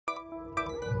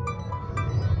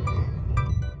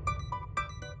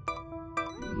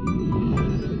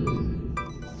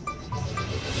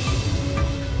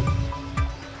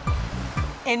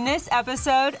In this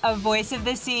episode of Voice of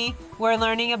the Sea, we're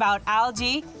learning about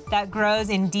algae that grows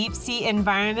in deep sea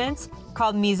environments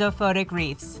called mesophotic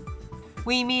reefs.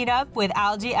 We meet up with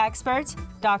algae experts,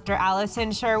 Dr.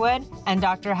 Alison Sherwood and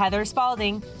Dr. Heather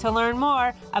Spalding, to learn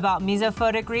more about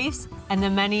mesophotic reefs and the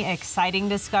many exciting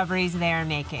discoveries they are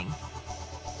making.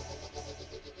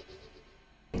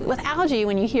 With algae,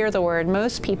 when you hear the word,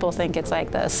 most people think it's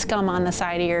like the scum on the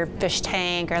side of your fish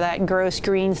tank or that gross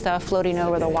green stuff floating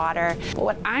over the water. But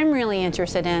what I'm really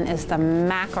interested in is the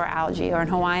macroalgae, or in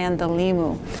Hawaiian, the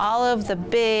limu. All of the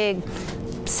big,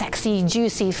 sexy,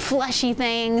 juicy, fleshy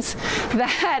things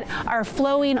that are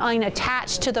flowing and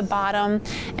attached to the bottom.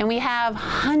 And we have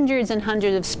hundreds and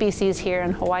hundreds of species here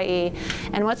in Hawaii.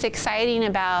 And what's exciting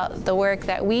about the work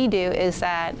that we do is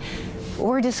that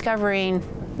we're discovering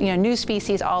new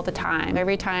species all the time.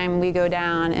 Every time we go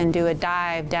down and do a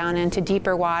dive down into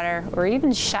deeper water or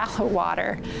even shallow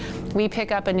water, we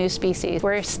pick up a new species.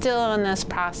 We're still in this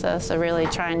process of really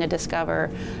trying to discover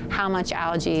how much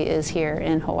algae is here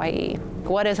in Hawaii.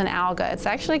 What is an alga? It's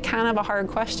actually kind of a hard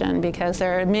question because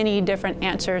there are many different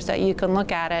answers that you can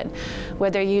look at it,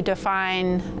 whether you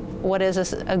define what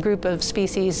is a group of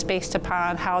species based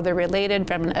upon how they're related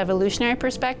from an evolutionary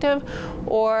perspective,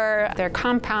 or their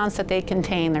compounds that they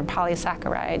contain, their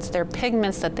polysaccharides, their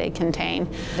pigments that they contain,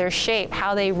 their shape,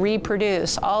 how they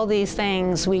reproduce. All these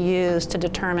things we use to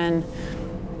determine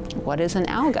what is an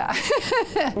alga.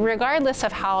 Regardless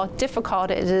of how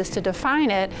difficult it is to define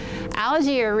it,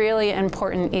 algae are really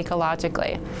important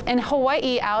ecologically. In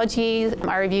Hawaii, algae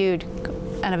are viewed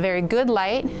in a very good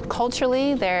light.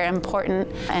 Culturally, they're important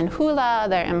in hula,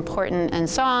 they're important in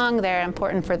song, they're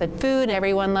important for the food.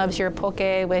 Everyone loves your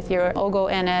poke with your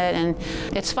ogo in it, and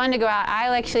it's fun to go out.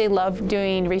 I actually love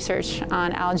doing research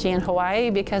on algae in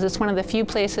Hawaii because it's one of the few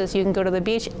places you can go to the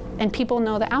beach and people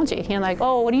know the algae. Like,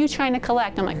 oh, what are you trying to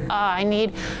collect? I'm like, oh, I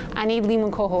need limu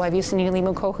koho. I've used to need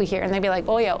limu koho here. And they'd be like,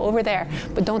 oh yeah, over there,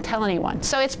 but don't tell anyone.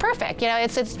 So it's perfect.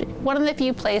 It's one of the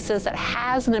few places that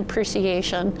has an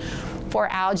appreciation for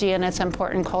algae, and it's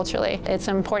important culturally. It's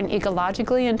important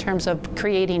ecologically in terms of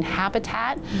creating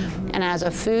habitat and as a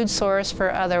food source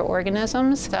for other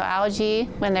organisms. So algae,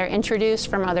 when they're introduced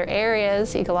from other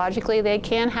areas, ecologically, they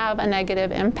can have a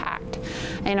negative impact.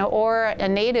 Or a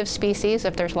native species,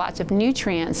 if there's lots of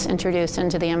nutrients introduced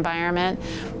into the environment,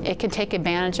 it can take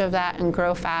advantage of that and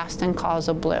grow fast and cause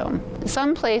a bloom.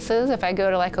 Some places, if I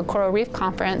go to like a coral reef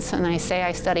conference and I say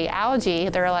I study algae,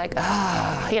 they're like,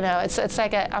 oh, it's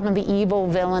like I'm the evil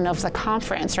villain of the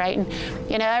conference, right?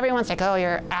 And everyone's like, oh,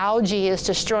 your algae is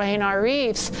destroying our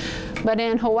reefs. But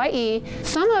in Hawaii,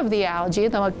 some of the algae,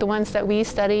 the ones that we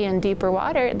study in deeper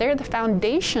water, they're the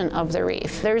foundation of the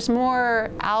reef. There's more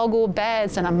algal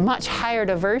beds and a much higher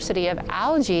diversity of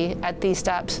algae at these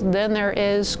depths than there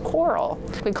is coral.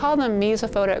 We call them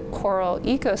mesophotic coral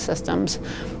ecosystems.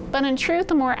 But in truth,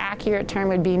 the more accurate term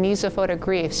would be mesophotic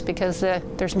reefs because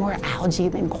there's more algae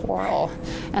than coral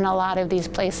in a lot of these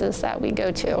places that we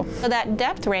go to. So that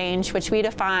depth range, which we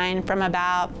define from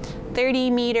about 30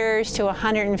 meters to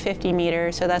 150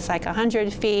 meters, so that's like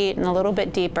 100 feet and a little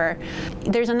bit deeper.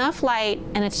 There's enough light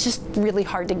and it's just really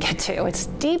hard to get to. It's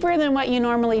deeper than what you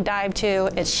normally dive to.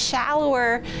 It's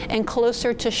shallower and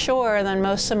closer to shore than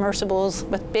most submersibles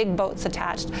with big boats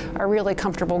attached are really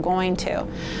comfortable going to.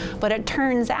 But it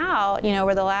turns out,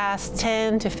 over the last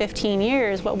 10 to 15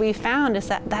 years, what we found is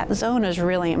that that zone is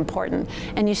really important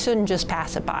and you shouldn't just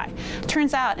pass it by. It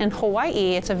turns out in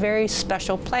Hawaii, it's a very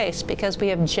special place because we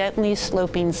have gently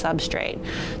sloping substrate.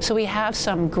 So we have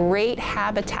some great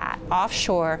habitat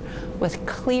offshore with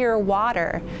clear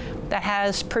water that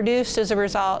has produced, as a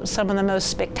result, some of the most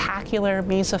spectacular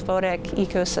mesophotic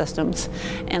ecosystems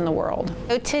in the world.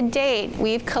 So to date,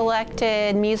 we've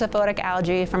collected mesophotic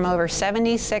algae from over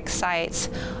 76 sites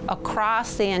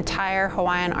across the entire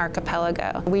Hawaiian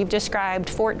archipelago. We've described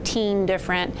 14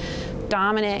 different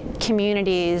dominant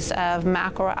communities of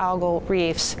macroalgal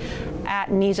reefs at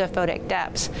mesophotic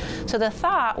depths. So the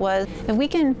thought was, if we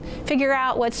can figure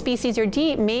out what species are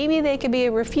deep, maybe they could be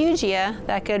a refugia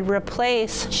that could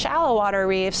replace shallow water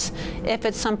reefs if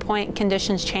at some point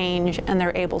conditions change and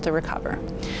they're able to recover.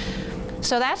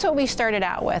 So that's what we started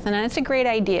out with, and it's a great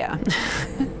idea.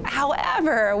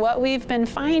 However, what we've been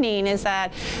finding is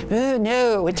that,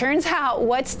 no, it turns out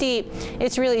what's deep,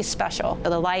 it's really special.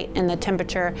 The light and the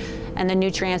temperature and the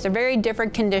nutrients are very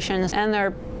different conditions, and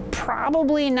they're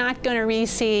probably not going to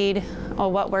reseed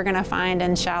what we're going to find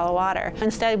in shallow water.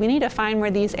 Instead, we need to find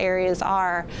where these areas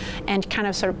are and kind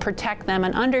of sort of protect them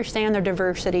and understand their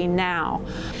diversity now.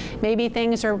 Maybe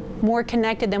things are more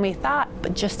connected than we thought,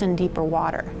 but just in deeper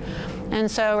water. And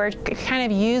so we're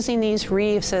kind of using these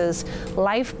reefs as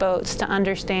lifeboats to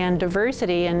understand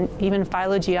diversity and even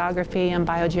phylogeography and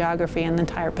biogeography in the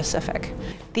entire Pacific.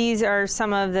 These are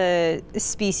some of the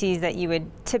species that you would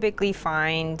typically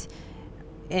find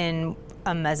in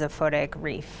a mesophotic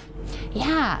reef.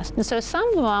 Yeah, and so some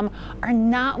of them are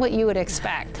not what you would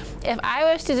expect. If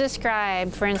I was to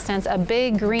describe, for instance, a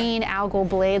big green algal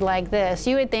blade like this,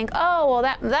 you would think, oh,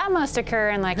 well, that must occur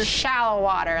in like shallow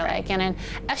water, like in an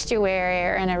estuary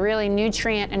or in a really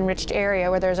nutrient-enriched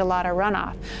area where there's a lot of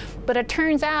runoff. But it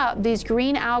turns out these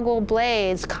green algal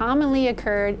blades commonly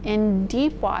occurred in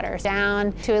deep water,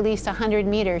 down to at least 100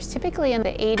 meters, typically in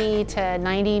the 80 to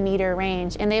 90 meter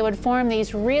range. And they would form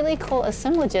these really cool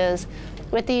assemblages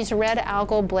with these red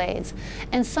algal blades.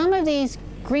 And some of these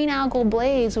green algal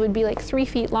blades would be like 3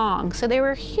 feet long. So they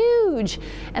were huge,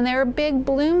 and there were big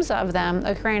blooms of them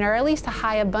occurring, or at least a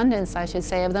high abundance, I should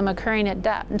say, of them occurring at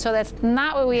depth. And so that's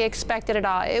not what we expected at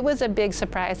all. It was a big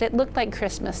surprise. It looked like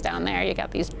Christmas down there. You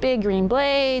got these big green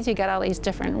blades, you got all these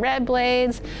different red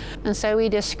blades. And so we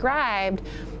described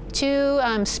 2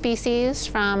 species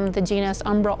from the genus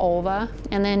Umbra ulva,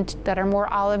 and then that are more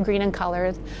olive green in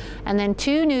color, and then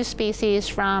 2 new species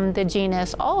from the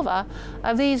genus Ulva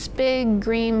of these big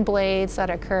green blades that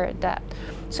occur at depth.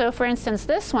 So for instance,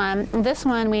 this one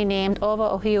we named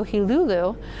Ulva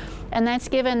ohiohilulu, and that's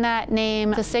given that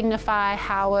name to signify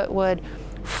how it would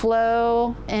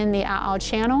flow in the A'au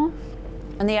Channel.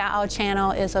 And the A'au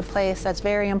Channel is a place that's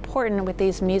very important with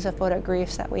these mesophotic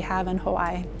reefs that we have in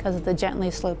Hawaii because of the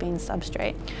gently sloping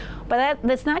substrate. But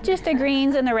that's not just the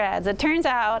greens and the reds. It turns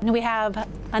out we have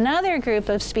another group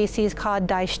of species called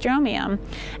Distromium,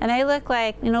 and they look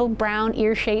like, you know, brown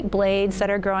ear-shaped blades that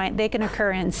are growing. They can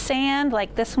occur in sand,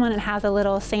 like this one. It has a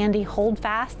little sandy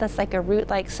holdfast that's like a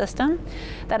root-like system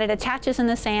that it attaches in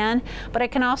the sand, but it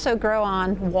can also grow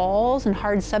on walls and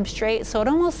hard substrate, so it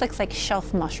almost looks like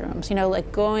shelf mushrooms, you know,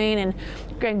 like going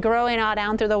and growing all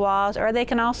down through the walls, or they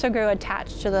can also grow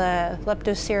attached to the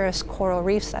Leptocerus coral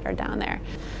reefs that are down there.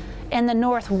 In the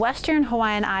northwestern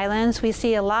Hawaiian Islands, we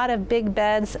see a lot of big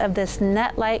beds of this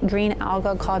net-like green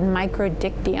alga called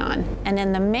Microdictyon. And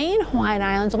in the main Hawaiian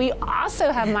Islands, we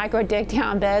also have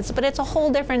Microdictyon beds, but it's a whole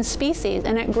different species,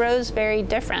 and it grows very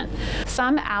different.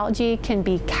 Some algae can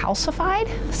be calcified,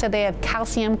 so they have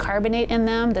calcium carbonate in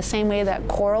them, the same way that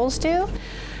corals do.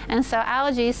 And so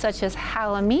algae such as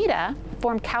Halimeda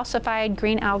form calcified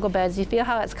green algal beds. You feel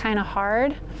how it's kind of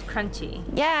hard? Crunchy.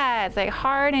 Yeah, it's like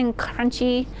hard and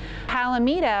crunchy.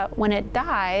 Halimeda, when it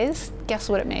dies, guess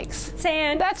what it makes?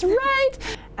 Sand. That's right.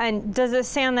 And does the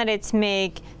sand that it's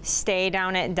make stay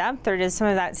down at depth, or does some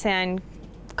of that sand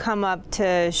come up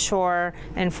to shore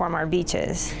and form our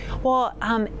beaches? Well,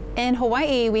 in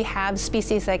Hawaii, we have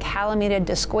species like Halimeda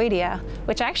discoidea,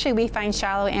 which actually we find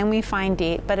shallow and we find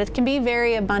deep, but it can be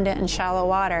very abundant in shallow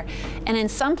water. And in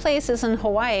some places in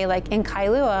Hawaii, like in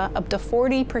Kailua, up to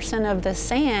 40% of the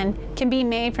sand can be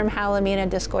made from Halimeda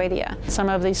discoidea. Some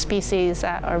of these species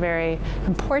that are very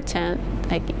important,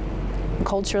 like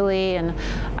culturally and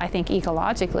I think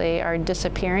ecologically, are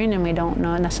disappearing, and we don't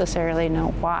necessarily know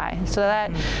why. So that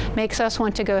makes us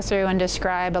want to go through and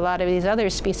describe a lot of these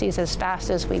other species as fast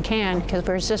as we can, because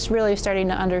we're just really starting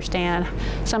to understand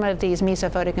some of these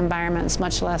mesophotic environments,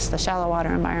 much less the shallow water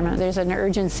environment. There's an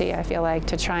urgency, I feel like,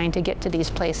 to trying to get to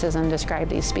these places and describe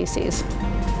these species.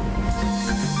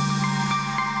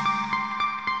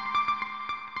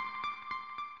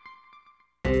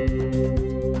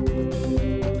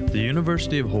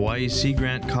 University of Hawaii Sea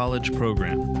Grant College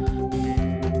Program,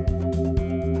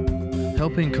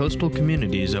 helping coastal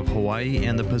communities of Hawaii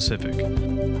and the Pacific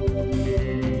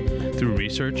through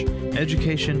research,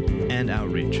 education, and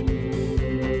outreach.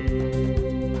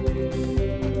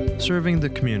 Serving the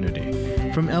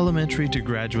community from elementary to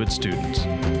graduate students.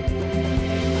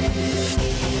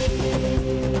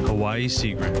 Hawaii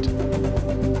Sea Grant.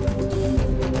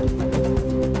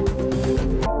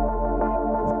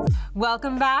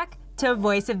 Welcome back to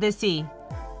Voice of the Sea.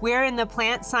 We're in the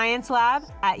Plant Science Lab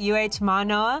at UH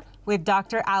Mānoa with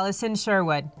Dr. Alison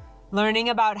Sherwood, learning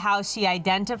about how she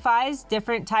identifies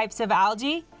different types of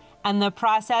algae and the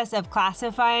process of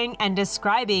classifying and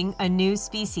describing a new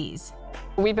species.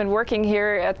 We've been working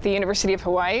here at the University of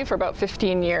Hawaii for about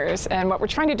 15 years, and what we're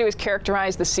trying to do is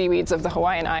characterize the seaweeds of the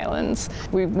Hawaiian Islands.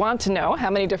 We want to know how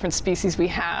many different species we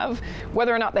have,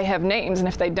 whether or not they have names, and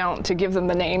if they don't, to give them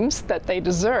the names that they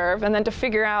deserve, and then to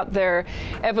figure out their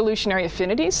evolutionary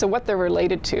affinities, so what they're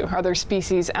related to. Are there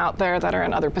species out there that are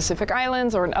in other Pacific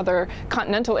islands or in other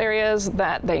continental areas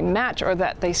that they match or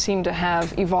that they seem to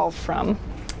have evolved from?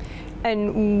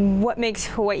 And what makes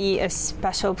Hawaii a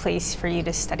special place for you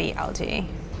to study algae?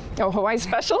 Oh, Hawaii's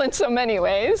special in so many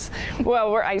ways.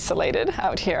 Well, we're isolated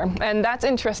out here. And that's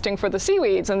interesting for the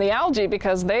seaweeds and the algae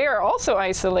because they are also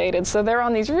isolated. So they're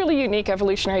on these really unique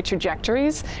evolutionary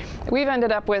trajectories. We've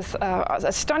ended up with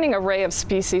a stunning array of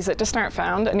species that just aren't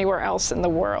found anywhere else in the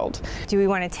world. Do we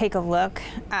want to take a look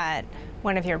at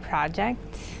one of your projects?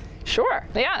 Sure,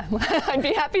 yeah, I'd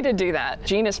be happy to do that.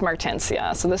 Genus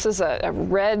Martensia. So this is a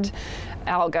red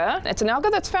alga. It's an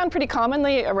alga that's found pretty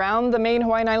commonly around the main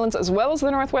Hawaiian Islands as well as the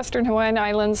northwestern Hawaiian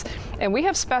Islands. And we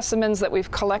have specimens that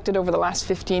we've collected over the last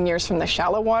 15 years from the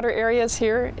shallow water areas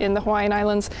here in the Hawaiian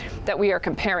Islands that we are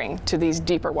comparing to these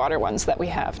deeper water ones that we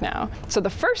have now. So the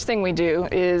first thing we do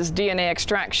is DNA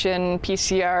extraction,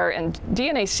 PCR, and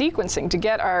DNA sequencing to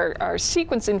get our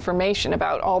sequence information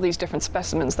about all these different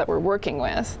specimens that we're working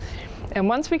with. And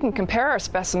once we can compare our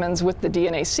specimens with the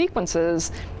DNA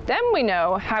sequences, then we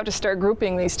know how to start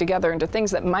grouping these together into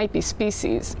things that might be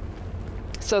species.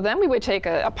 So then we would take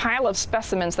a pile of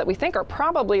specimens that we think are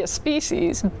probably a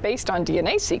species based on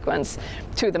DNA sequence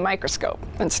to the microscope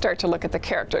and start to look at the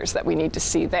characters that we need to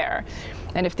see there.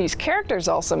 And if these characters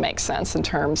also make sense in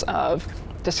terms of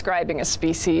describing a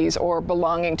species or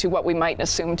belonging to what we might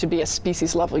assume to be a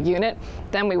species level unit,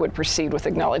 then we would proceed with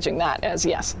acknowledging that as,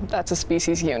 yes, that's a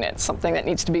species unit, something that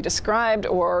needs to be described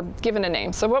or given a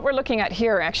name. So what we're looking at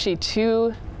here are actually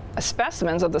two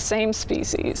specimens of the same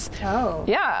species. Oh.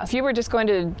 Yeah, if you were just going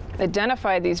to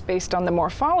identify these based on the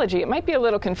morphology, it might be a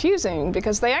little confusing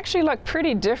because they actually look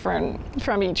pretty different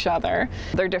from each other.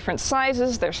 They're different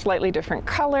sizes, they're slightly different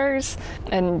colors,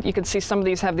 and you can see some of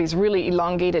these have these really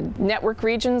elongated network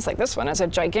regions, like this one is a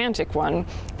gigantic one.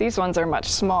 These ones are much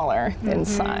smaller in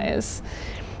size.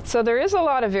 So there is a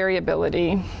lot of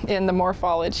variability in the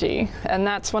morphology, and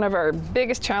that's one of our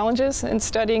biggest challenges in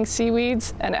studying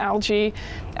seaweeds and algae.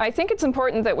 I think it's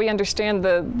important that we understand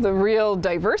the real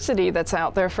diversity that's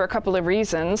out there for a couple of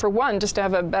reasons. For one, just to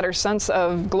have a better sense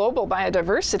of global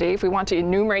biodiversity. If we want to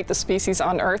enumerate the species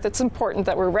on Earth, it's important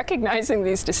that we're recognizing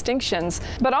these distinctions.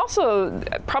 But also,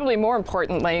 probably more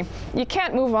importantly, you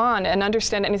can't move on and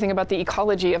understand anything about the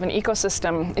ecology of an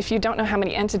ecosystem if you don't know how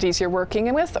many entities you're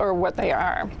working with or what they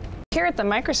are. Here at the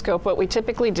microscope, what we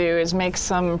typically do is make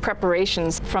some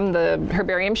preparations from the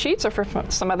herbarium sheets or from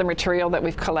some other material that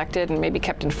we've collected and maybe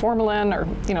kept in formalin or,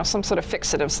 some sort of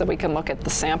fixative so we can look at the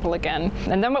sample again.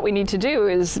 And then what we need to do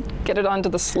is get it onto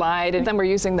the slide, and then we're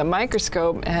using the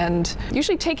microscope and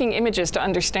usually taking images to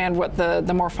understand what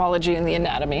the morphology and the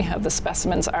anatomy of the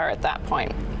specimens are at that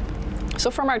point. So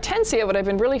for Martensia, what I've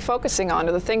been really focusing on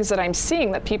are the things that I'm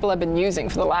seeing that people have been using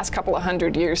for the last couple of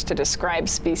hundred years to describe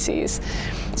species.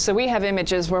 So we have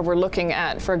images where we're looking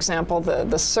at, for example,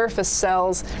 the surface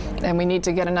cells, and we need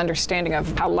to get an understanding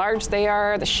of how large they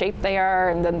are, the shape they are,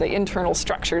 and then the internal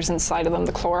structures inside of them,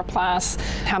 the chloroplasts,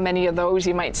 how many of those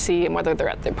you might see, and whether they're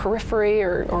at the periphery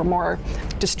or more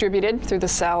distributed through the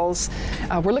cells.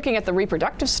 We're looking at the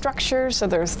reproductive structures, so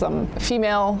there's some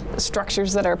female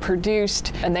structures that are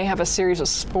produced, and they have a series of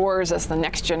spores as the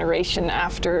next generation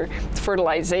after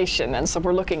fertilization. And so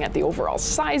we're looking at the overall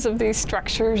size of these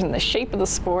structures and the shape of the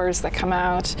spores that come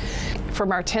out. For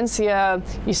Martensia,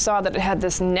 you saw that it had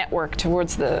this network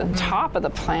towards the top of the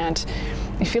plant.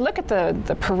 If you look at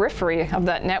the periphery of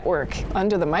that network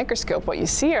under the microscope, what you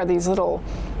see are these little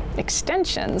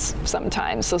extensions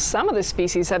sometimes. So some of the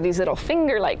species have these little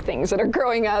finger-like things that are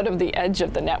growing out of the edge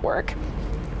of the network.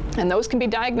 And those can be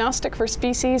diagnostic for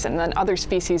species, and then other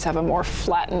species have a more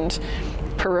flattened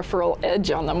peripheral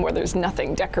edge on them where there's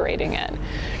nothing decorating it.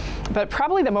 But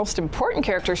probably the most important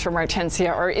characters for Martensia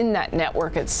are in that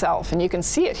network itself. And you can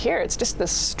see it here. It's just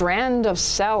this strand of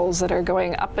cells that are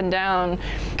going up and down,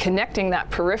 connecting that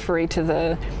periphery to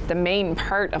the main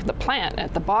part of the plant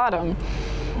at the bottom.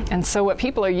 And so what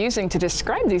people are using to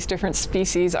describe these different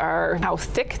species are how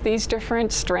thick these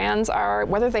different strands are,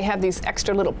 whether they have these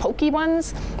extra little pokey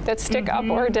ones that stick up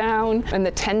or down, and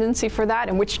the tendency for that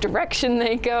and which direction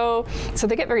they go. So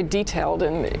they get very detailed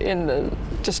in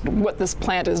just what this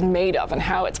plant is made of and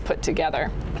how it's put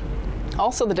together.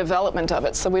 Also the development of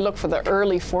it. So we look for the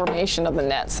early formation of the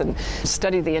nets and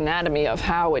study the anatomy of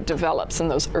how it develops in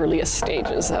those earliest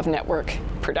stages of network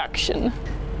production.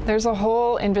 There's a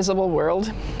whole invisible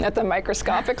world at the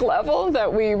microscopic level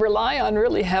that we rely on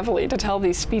really heavily to tell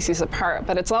these species apart.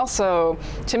 But it's also,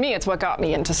 to me, it's what got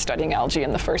me into studying algae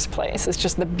in the first place. It's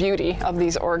just the beauty of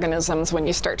these organisms when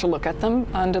you start to look at them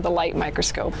under the light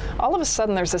microscope. All of a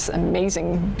sudden, there's this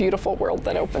amazing, beautiful world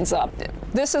that opens up.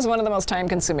 This is one of the most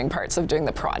time-consuming parts of doing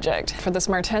the project. For this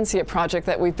Martensia project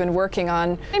that we've been working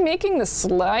on, making the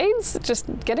slides, just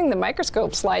getting the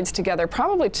microscope slides together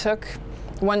probably took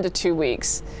 1 to 2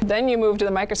 weeks. Then you move to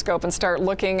the microscope and start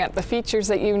looking at the features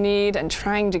that you need and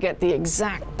trying to get the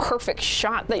exact perfect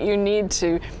shot that you need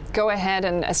to go ahead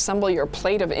and assemble your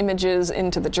plate of images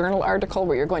into the journal article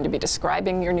where you're going to be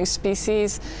describing your new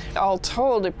species. All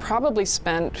told, it probably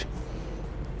spent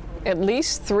at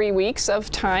least 3 weeks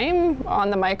of time on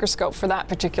the microscope for that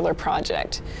particular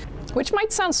project, which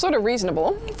might sound sort of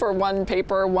reasonable for one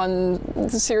paper, one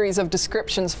series of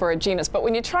descriptions for a genus. But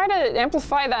when you try to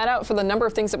amplify that out for the number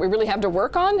of things that we really have to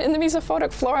work on in the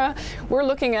mesophotic flora, we're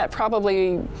looking at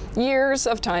probably years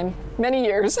of time, many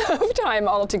years of time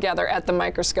altogether at the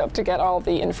microscope to get all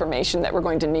the information that we're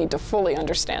going to need to fully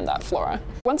understand that flora.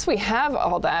 Once we have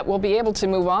all that, we'll be able to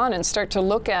move on and start to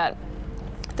look at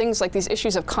things like these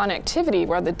issues of connectivity.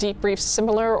 Were the deep reefs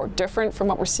similar or different from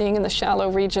what we're seeing in the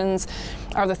shallow regions?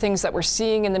 Are the things that we're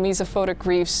seeing in the mesophotic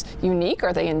reefs unique?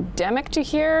 Are they endemic to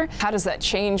here? How does that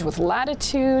change with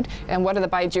latitude? And what are the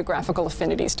biogeographical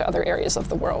affinities to other areas of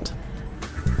the world?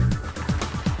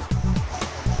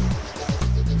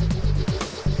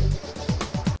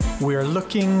 We are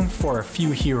looking for a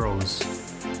few heroes,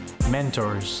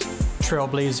 mentors,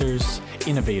 trailblazers,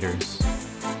 innovators.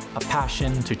 A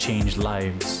passion to change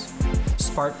lives,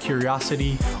 spark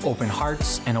curiosity, open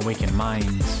hearts, and awaken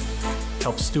minds.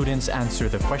 Help students answer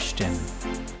the question,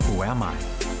 who am I?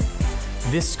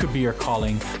 This could be your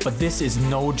calling, but this is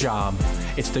no job.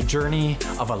 It's the journey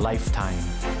of a lifetime.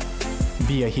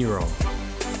 Be a hero.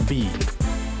 Be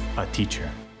a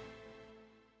teacher.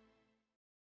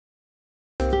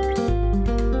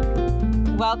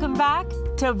 Welcome back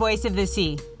to Voice of the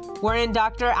Sea. We're in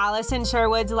Dr. Alison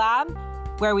Sherwood's lab,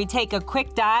 where we take a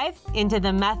quick dive into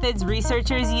the methods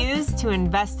researchers use to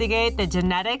investigate the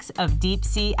genetics of deep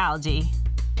sea algae.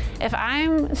 If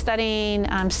I'm studying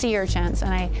sea urchins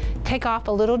and I take off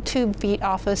a little tube feet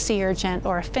off a sea urchin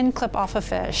or a fin clip off a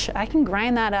fish, I can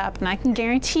grind that up and I can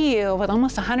guarantee you with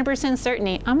almost 100%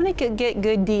 certainty, I'm gonna get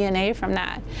good DNA from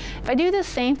that. If I do the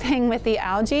same thing with the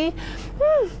algae,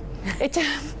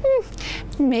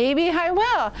 maybe I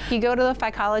will. You go to the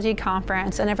phycology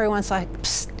conference and everyone's like,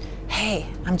 psst, hey,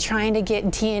 I'm trying to get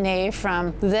DNA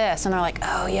from this. And they're like,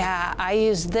 oh yeah, I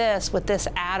use this with this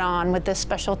add-on, with this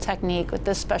special technique, with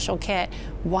this special kit.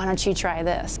 Why don't you try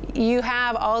this? You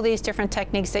have all these different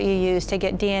techniques that you use to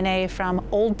get DNA from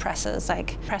old presses,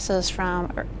 like presses from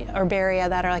herbaria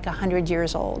that are like 100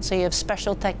 years old. So you have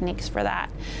special techniques for that.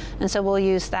 And so we'll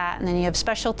use that. And then you have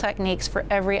special techniques for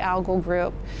every algal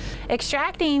group.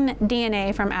 Extracting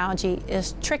DNA from algae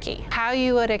is tricky. How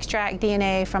you would extract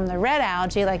DNA from the red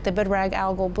algae, like the bedrag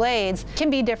algal blades, can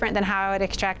be different than how I would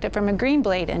extract it from a green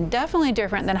blade, and definitely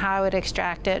different than how I would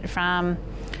extract it from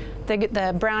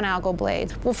the brown algal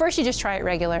blades. Well, first you just try it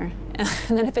regular,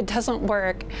 and then if it doesn't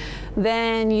work,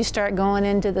 then you start going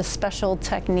into the special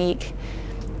technique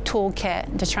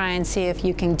toolkit to try and see if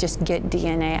you can just get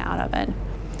DNA out of it.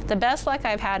 The best luck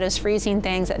I've had is freezing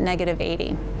things at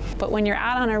 -80. But when you're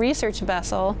out on a research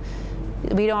vessel,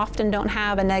 we often don't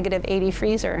have a -80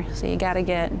 freezer, so you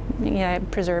gotta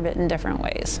preserve it in different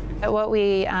ways. What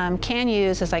we can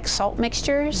use is like salt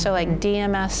mixtures, so like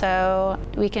DMSO.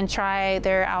 We can try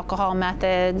their alcohol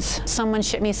methods. Someone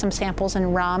shipped me some samples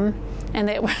in rum, and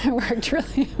it worked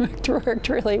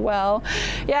really well.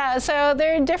 Yeah, so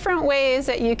there are different ways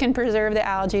that you can preserve the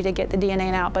algae to get the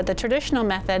DNA out, but the traditional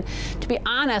method, to be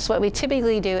honest, what we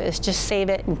typically do is just save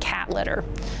it in cat litter.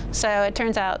 So it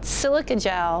turns out silica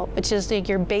gel, which is like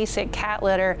your basic cat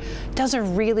litter, does a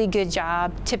really good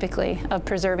job, typically, of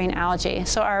preserving algae.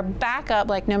 So our backup,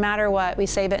 like no matter what, we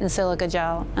save it in silica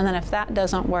gel, and then if that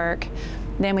doesn't work,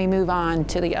 then we move on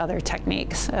to the other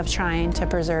techniques of trying to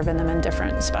preserve them in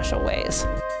different special ways.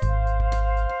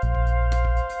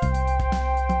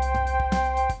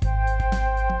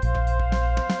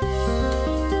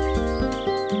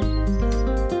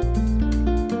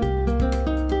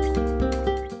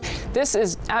 This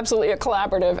is absolutely a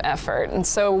collaborative effort. And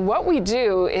so what we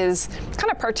do is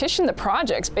kind of partition the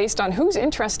projects based on who's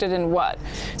interested in what.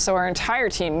 So our entire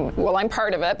team, well, I'm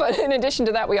part of it, but in addition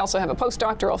to that, we also have a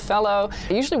postdoctoral fellow.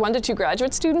 Usually 1 to 2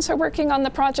 graduate students are working on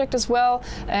the project as well.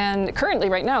 And currently,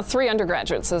 right now, 3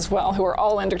 undergraduates as well, who are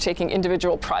all undertaking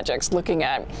individual projects looking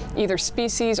at either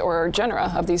species or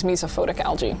genera of these mesophotic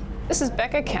algae. This is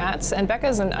Becca Katz, and Becca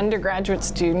is an undergraduate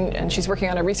student, and she's working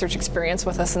on a research experience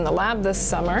with us in the lab this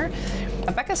summer.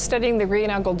 Becca's studying the green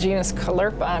algal genus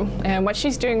Caulerpa, and what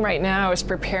she's doing right now is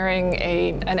preparing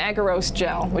an agarose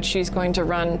gel, which she's going to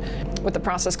run with a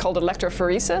process called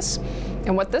electrophoresis.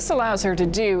 And what this allows her to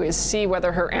do is see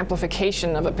whether her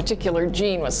amplification of a particular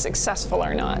gene was successful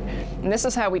or not. And this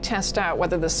is how we test out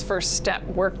whether this first step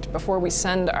worked before we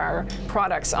send our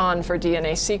products on for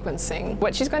DNA sequencing.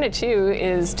 What she's going to do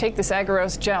is take this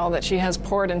agarose gel that she has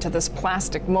poured into this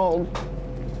plastic mold.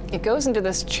 It goes into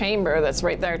this chamber that's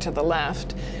right there to the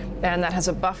left, and that has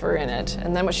a buffer in it.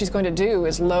 And then what she's going to do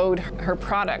is load her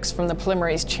products from the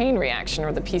polymerase chain reaction,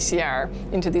 or the PCR,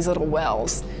 into these little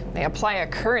wells. They apply a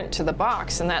current to the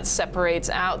box, and that separates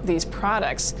out these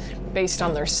products based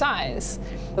on their size.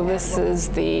 So this is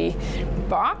the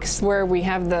box where we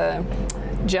have the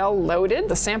gel loaded.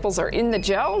 The samples are in the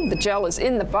gel is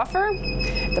in the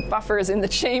buffer is in the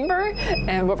chamber,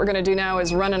 and what we're going to do now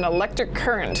is run an electric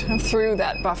current through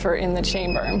that buffer in the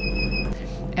chamber.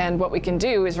 And what we can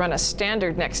do is run a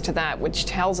standard next to that, which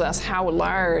tells us how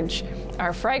large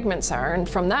our fragments are, and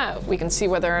from that we can see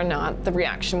whether or not the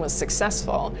reaction was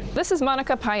successful. This is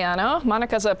Monica Payano.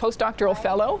 Monica's a postdoctoral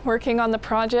fellow working on the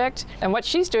project, and what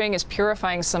she's doing is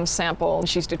purifying some sample.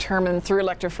 She's determined through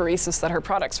electrophoresis that her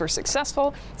products were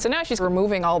successful, so now she's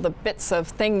removing all the bits of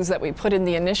things that we put in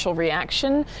the initial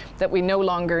reaction that we no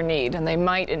longer need, and they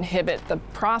might inhibit the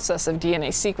process of DNA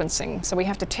sequencing. So we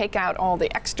have to take out all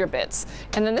the extra bits.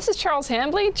 And then this is Charles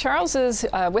Hambley. Charles is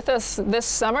with us this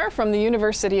summer from the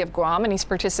University of Guam, and he's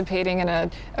participating in a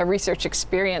research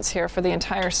experience here for the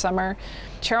entire summer.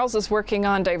 Charles is working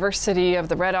on diversity of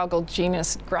the red algal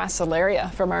genus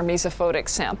Gracilaria from our mesophotic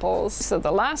samples. So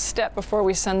the last step before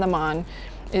we send them on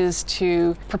is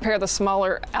to prepare the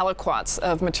smaller aliquots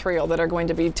of material that are going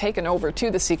to be taken over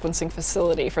to the sequencing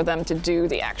facility for them to do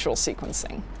the actual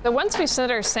sequencing. So once we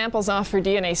send our samples off for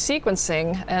DNA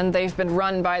sequencing and they've been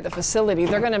run by the facility,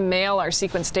 they're going to mail our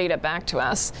sequence data back to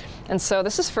us. And so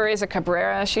this is Fereza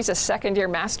Cabrera. She's a second-year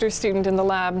master's student in the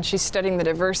lab, and she's studying the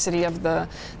diversity of the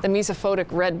mesophotic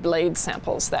red blade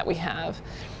samples that we have.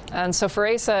 And so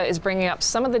Fereza is bringing up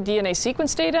some of the DNA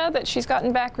sequence data that she's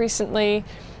gotten back recently.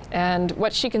 And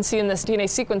what she can see in this DNA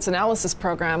sequence analysis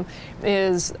program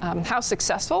is how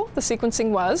successful the sequencing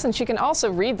was, and she can also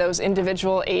read those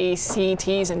individual A, C,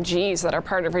 T's, and G's that are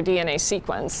part of her DNA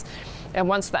sequence. And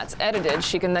once that's edited,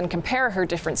 she can then compare her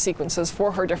different sequences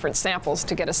for her different samples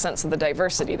to get a sense of the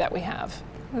diversity that we have.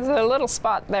 There's a little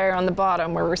spot there on the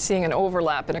bottom where we're seeing an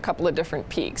overlap in a couple of different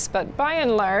peaks, but by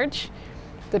and large,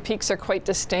 the peaks are quite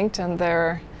distinct, and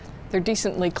they're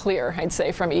decently clear, I'd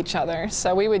say, from each other.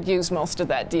 So we would use most of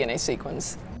that DNA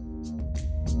sequence.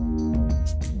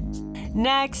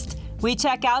 Next, we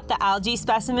check out the algae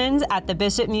specimens at the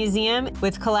Bishop Museum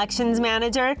with collections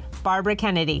manager Barbara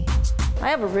Kennedy. I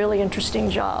have a really interesting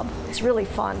job. It's really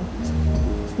fun.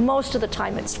 Most of the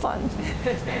time it's fun.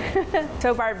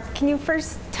 So Barb, can you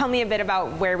first tell me a bit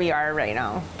about where we are right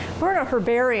now? We're in a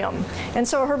herbarium. And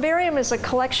so a herbarium is a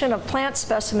collection of plant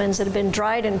specimens that have been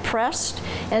dried and pressed,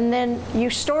 and then you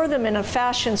store them in a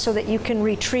fashion so that you can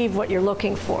retrieve what you're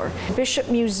looking for. Bishop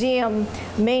Museum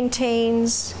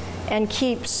maintains and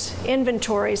keeps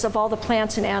inventories of all the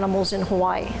plants and animals in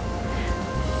Hawaii,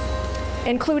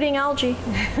 including algae.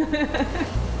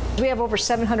 We have over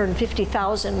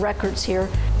 750,000 records here.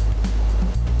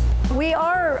 We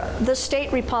are the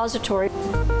state repository,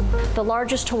 the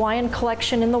largest Hawaiian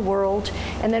collection in the world,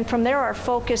 and then from there our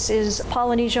focus is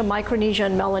Polynesia, Micronesia,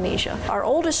 and Melanesia. Our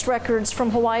oldest records from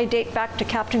Hawaii date back to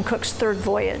Captain Cook's third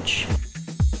voyage.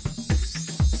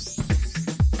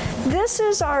 This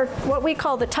is our, what we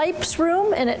call the types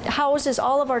room, and it houses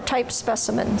all of our type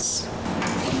specimens.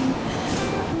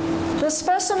 The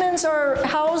specimens are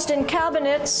housed in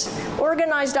cabinets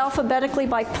organized alphabetically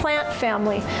by plant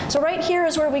family. So right here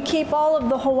is where we keep all of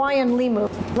the Hawaiian limu.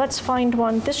 Let's find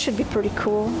one. This should be pretty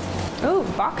cool. Oh,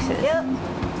 boxes. Yep.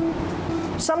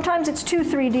 Sometimes it's too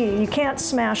 3D. You can't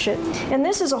smash it. And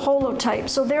this is a holotype.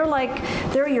 So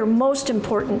they're your most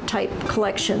important type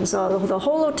collections. The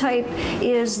holotype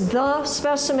is the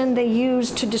specimen they use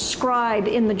to describe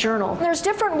in the journal. There's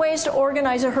different ways to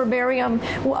organize a herbarium.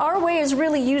 Our way is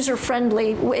really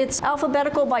user-friendly. It's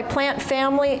alphabetical by plant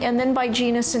family and then by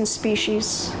genus and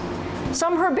species.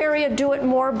 Some herbaria do it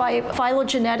more by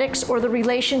phylogenetics or the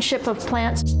relationship of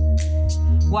plants.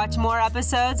 Watch more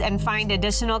episodes and find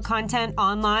additional content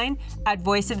online at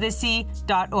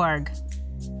voiceofthesea.org.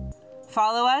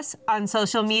 Follow us on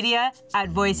social media at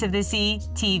Voice of the Sea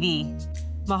TV.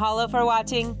 Mahalo for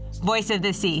watching Voice of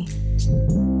the Sea.